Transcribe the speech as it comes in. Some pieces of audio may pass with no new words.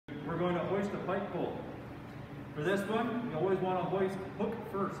going to hoist the pike pole. For this one, you always want to hoist hook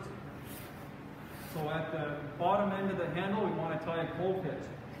first. So at the bottom end of the handle, we want to tie a clove hitch.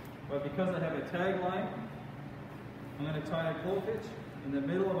 But because I have a tag line, I'm going to tie a clove hitch in the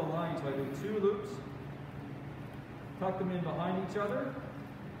middle of a line. So I do 2 loops, tuck them in behind each other,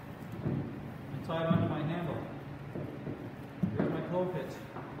 and tie it onto my handle. Here's my clove hitch.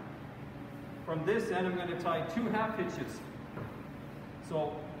 From this end, I'm going to tie 2 half hitches.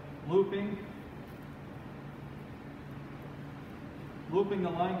 So looping the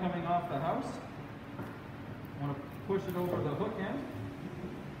line coming off the house. I want to push it over the hook end.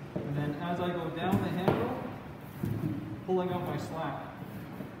 And then as I go down the handle, pulling up my slack.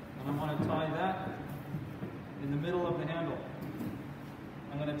 And I want to tie that in the middle of the handle.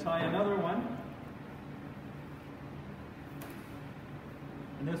 I'm going to tie another one.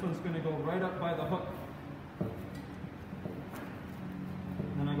 And this one's going to go right up by the hook.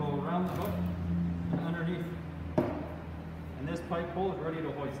 And then I go around the hook and underneath. And this pike pole is ready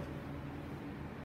to hoist.